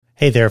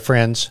Hey there,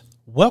 friends.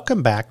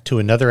 Welcome back to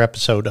another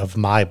episode of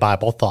My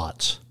Bible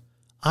Thoughts.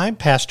 I'm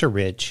Pastor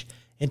Rich,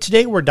 and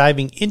today we're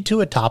diving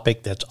into a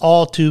topic that's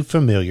all too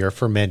familiar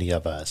for many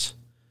of us.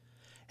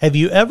 Have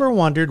you ever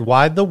wondered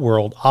why the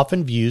world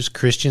often views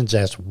Christians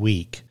as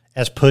weak,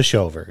 as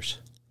pushovers?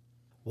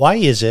 Why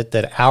is it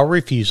that our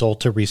refusal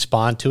to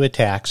respond to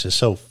attacks is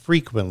so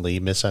frequently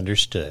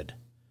misunderstood?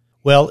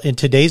 Well, in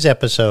today's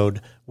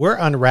episode, we're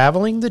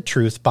unraveling the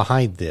truth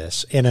behind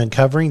this and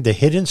uncovering the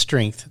hidden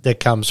strength that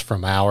comes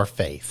from our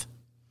faith.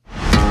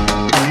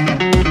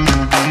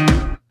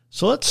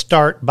 So let's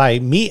start by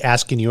me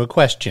asking you a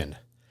question.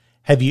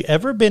 Have you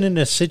ever been in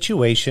a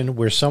situation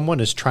where someone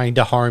is trying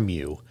to harm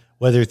you,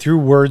 whether through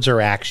words or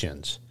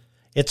actions?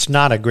 It's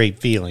not a great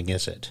feeling,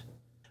 is it?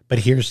 But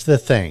here's the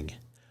thing.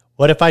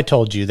 What if I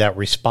told you that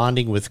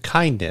responding with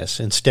kindness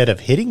instead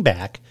of hitting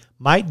back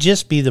might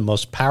just be the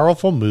most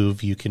powerful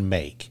move you can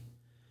make?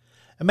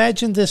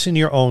 Imagine this in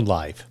your own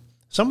life.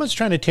 Someone's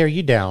trying to tear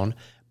you down,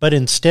 but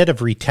instead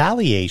of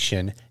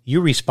retaliation, you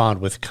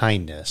respond with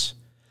kindness.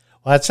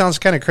 Well, that sounds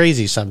kind of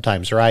crazy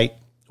sometimes, right?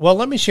 Well,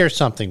 let me share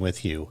something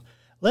with you.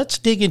 Let's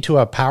dig into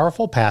a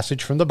powerful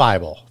passage from the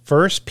Bible,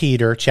 1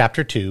 Peter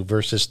chapter 2,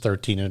 verses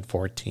 13 and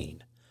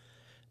 14.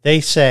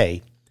 They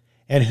say,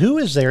 "And who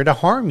is there to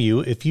harm you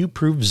if you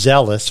prove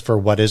zealous for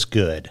what is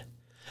good?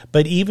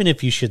 But even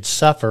if you should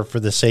suffer for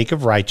the sake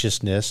of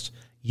righteousness,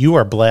 you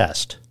are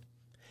blessed.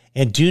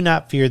 And do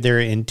not fear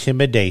their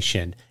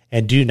intimidation,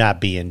 and do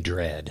not be in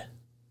dread."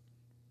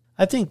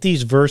 I think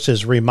these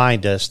verses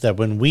remind us that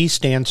when we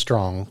stand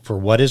strong for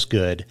what is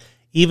good,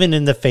 even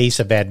in the face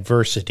of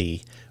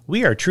adversity,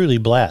 we are truly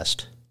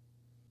blessed.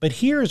 But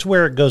here's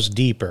where it goes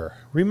deeper.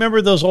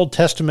 Remember those Old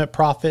Testament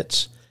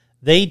prophets?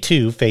 They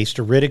too faced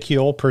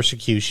ridicule,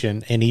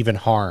 persecution, and even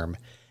harm,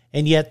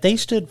 and yet they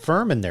stood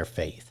firm in their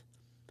faith.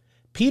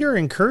 Peter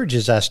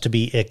encourages us to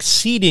be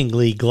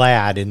exceedingly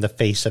glad in the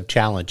face of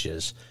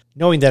challenges,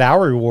 knowing that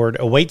our reward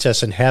awaits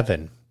us in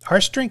heaven. Our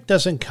strength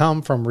doesn't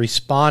come from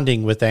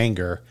responding with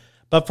anger,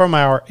 but from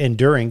our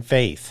enduring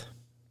faith.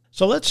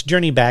 So let's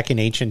journey back in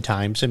ancient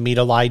times and meet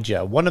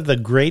Elijah, one of the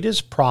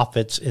greatest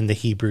prophets in the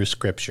Hebrew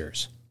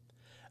Scriptures.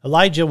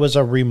 Elijah was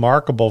a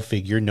remarkable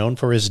figure known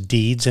for his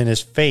deeds and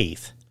his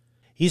faith.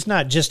 He's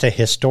not just a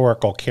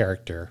historical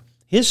character.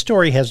 His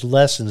story has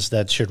lessons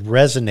that should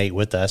resonate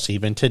with us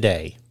even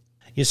today.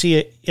 You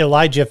see,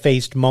 Elijah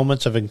faced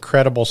moments of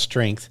incredible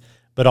strength,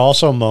 but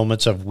also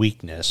moments of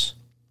weakness.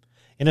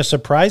 In a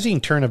surprising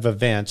turn of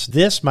events,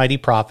 this mighty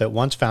prophet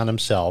once found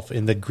himself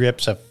in the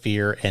grips of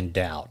fear and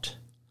doubt.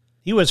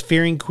 He was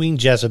fearing Queen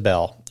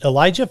Jezebel.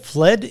 Elijah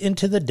fled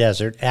into the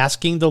desert,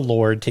 asking the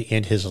Lord to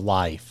end his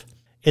life.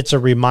 It's a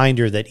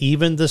reminder that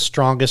even the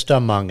strongest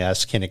among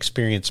us can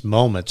experience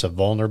moments of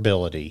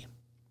vulnerability.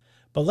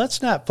 But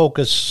let's not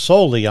focus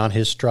solely on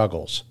his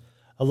struggles.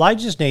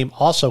 Elijah's name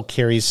also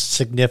carries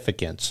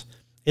significance.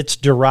 It's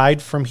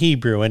derived from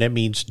Hebrew, and it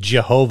means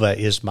Jehovah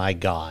is my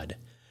God.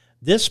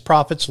 This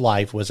prophet's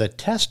life was a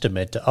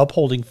testament to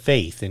upholding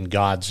faith in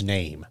God's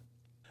name.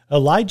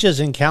 Elijah's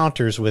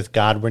encounters with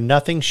God were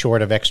nothing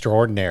short of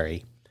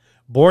extraordinary.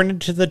 Born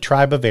into the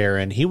tribe of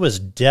Aaron, he was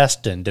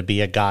destined to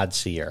be a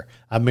God-seer,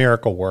 a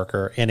miracle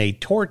worker, and a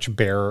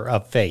torch-bearer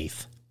of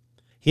faith.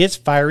 His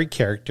fiery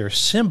character,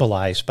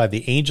 symbolized by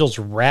the angels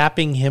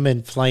wrapping him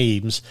in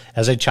flames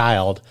as a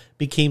child,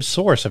 became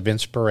source of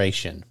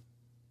inspiration.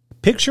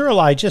 Picture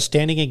Elijah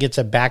standing against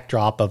a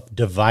backdrop of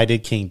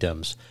divided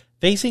kingdoms,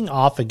 facing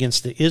off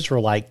against the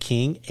Israelite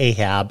king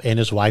Ahab and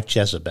his wife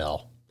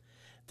Jezebel.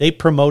 They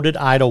promoted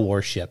idol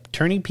worship,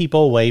 turning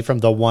people away from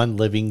the one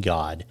living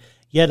God.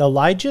 Yet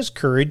Elijah's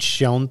courage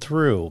shone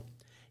through.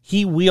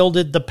 He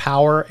wielded the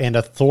power and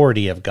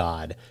authority of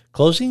God,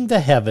 closing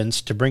the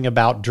heavens to bring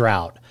about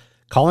drought,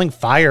 calling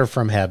fire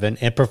from heaven,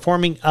 and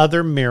performing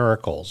other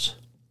miracles.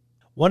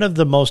 One of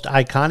the most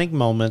iconic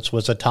moments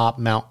was atop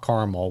Mount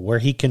Carmel, where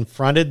he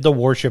confronted the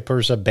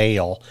worshippers of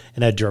Baal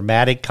in a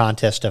dramatic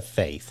contest of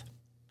faith.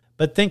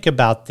 But think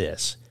about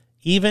this.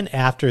 Even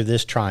after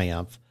this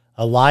triumph,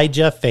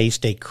 Elijah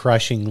faced a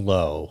crushing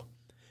blow.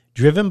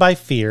 Driven by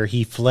fear,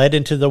 he fled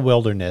into the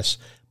wilderness,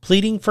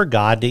 pleading for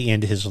God to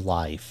end his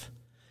life.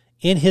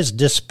 In his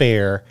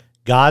despair,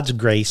 God's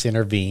grace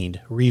intervened,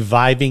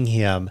 reviving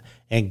him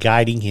and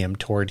guiding him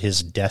toward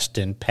his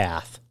destined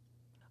path.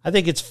 I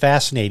think it's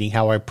fascinating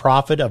how a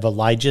prophet of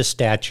Elijah's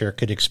stature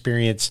could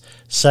experience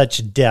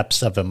such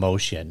depths of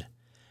emotion.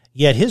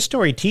 Yet his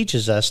story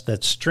teaches us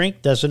that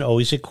strength doesn't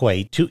always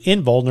equate to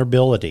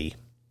invulnerability.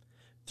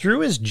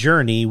 Through his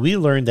journey, we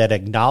learn that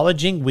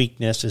acknowledging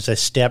weakness is a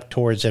step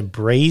towards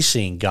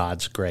embracing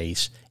God's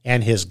grace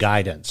and his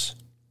guidance.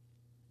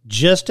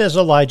 Just as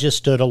Elijah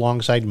stood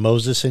alongside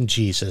Moses and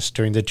Jesus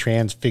during the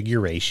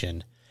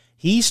Transfiguration,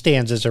 he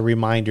stands as a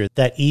reminder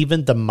that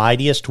even the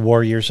mightiest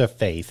warriors of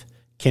faith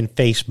can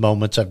face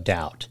moments of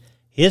doubt.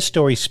 His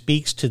story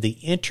speaks to the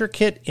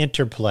intricate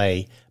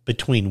interplay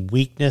between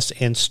weakness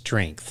and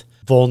strength,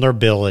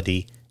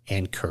 vulnerability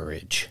and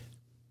courage.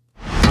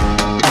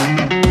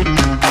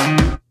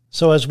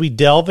 So as we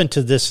delve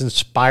into this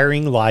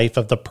inspiring life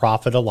of the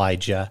prophet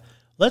Elijah,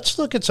 Let's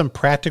look at some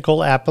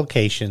practical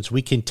applications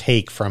we can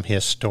take from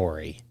his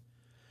story.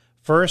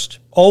 First,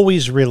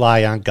 always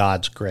rely on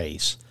God's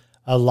grace.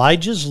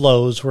 Elijah's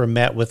lows were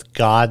met with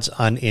God's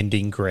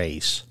unending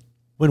grace.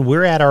 When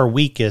we're at our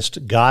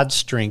weakest, God's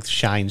strength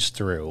shines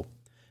through.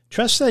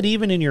 Trust that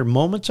even in your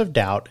moments of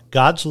doubt,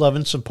 God's love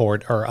and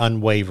support are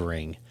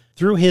unwavering.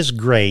 Through His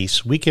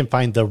grace, we can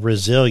find the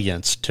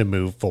resilience to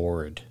move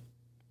forward.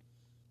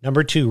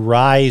 Number 2,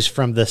 rise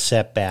from the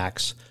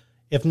setbacks.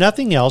 If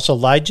nothing else,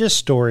 Elijah's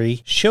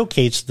story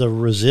showcased the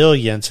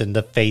resilience in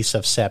the face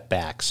of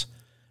setbacks.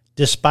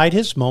 Despite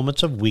his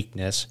moments of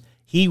weakness,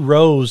 he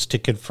rose to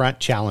confront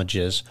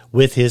challenges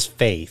with his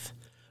faith.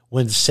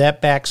 When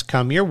setbacks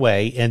come your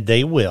way, and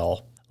they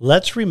will,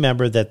 let's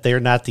remember that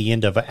they're not the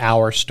end of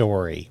our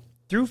story.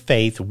 Through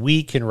faith,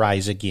 we can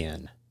rise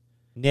again.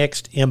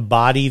 Next,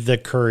 embody the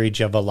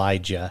courage of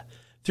Elijah.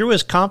 Through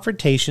his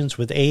confrontations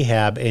with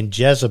Ahab and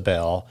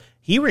Jezebel,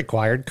 he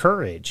required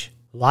courage.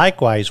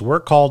 Likewise, we're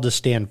called to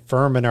stand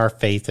firm in our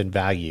faith and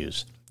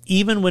values,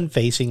 even when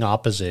facing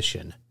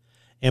opposition.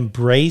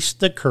 Embrace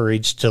the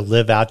courage to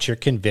live out your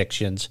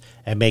convictions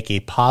and make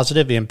a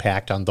positive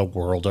impact on the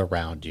world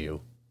around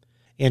you.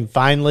 And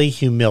finally,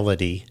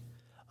 humility.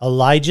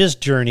 Elijah's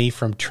journey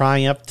from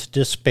triumph to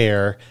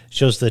despair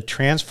shows the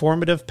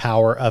transformative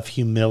power of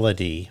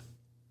humility.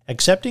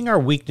 Accepting our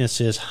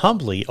weaknesses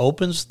humbly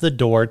opens the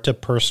door to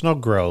personal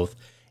growth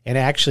and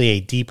actually a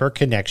deeper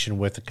connection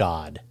with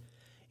God.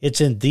 It's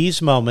in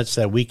these moments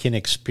that we can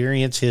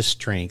experience His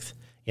strength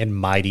in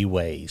mighty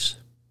ways.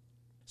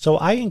 So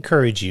I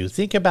encourage you,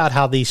 think about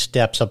how these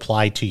steps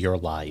apply to your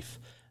life.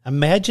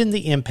 Imagine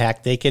the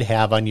impact they could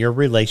have on your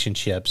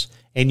relationships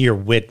and your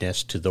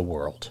witness to the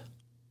world.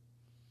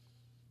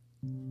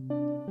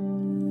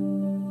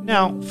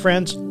 Now,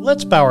 friends,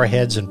 let's bow our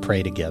heads and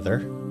pray together.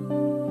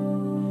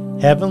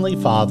 Heavenly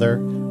Father,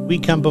 we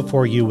come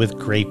before you with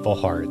grateful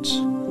hearts.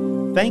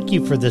 Thank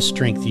you for the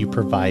strength you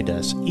provide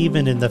us,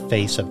 even in the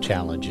face of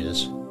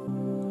challenges.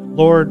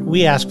 Lord,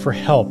 we ask for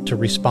help to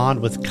respond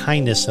with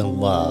kindness and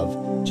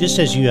love, just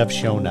as you have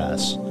shown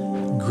us.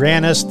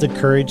 Grant us the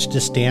courage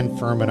to stand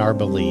firm in our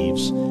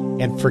beliefs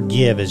and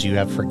forgive as you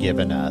have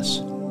forgiven us.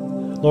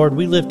 Lord,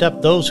 we lift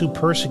up those who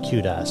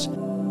persecute us,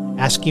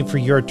 asking for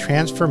your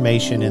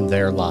transformation in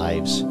their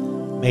lives.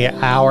 May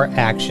our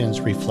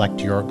actions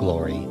reflect your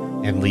glory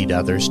and lead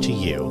others to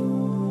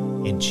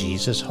you. In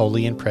Jesus'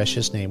 holy and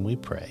precious name we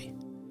pray.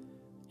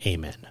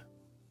 Amen.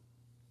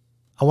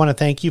 I want to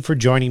thank you for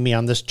joining me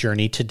on this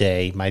journey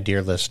today, my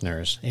dear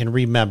listeners. And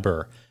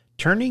remember,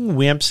 turning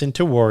wimps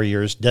into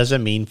warriors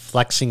doesn't mean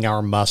flexing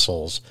our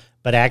muscles,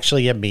 but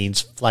actually it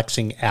means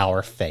flexing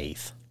our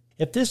faith.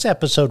 If this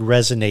episode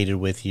resonated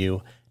with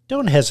you,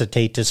 don't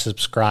hesitate to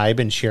subscribe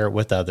and share it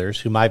with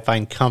others who might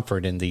find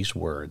comfort in these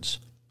words.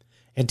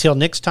 Until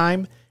next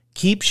time,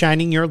 keep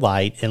shining your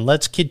light and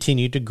let's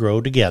continue to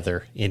grow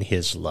together in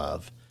His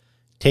love.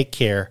 Take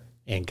care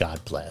and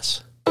God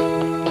bless.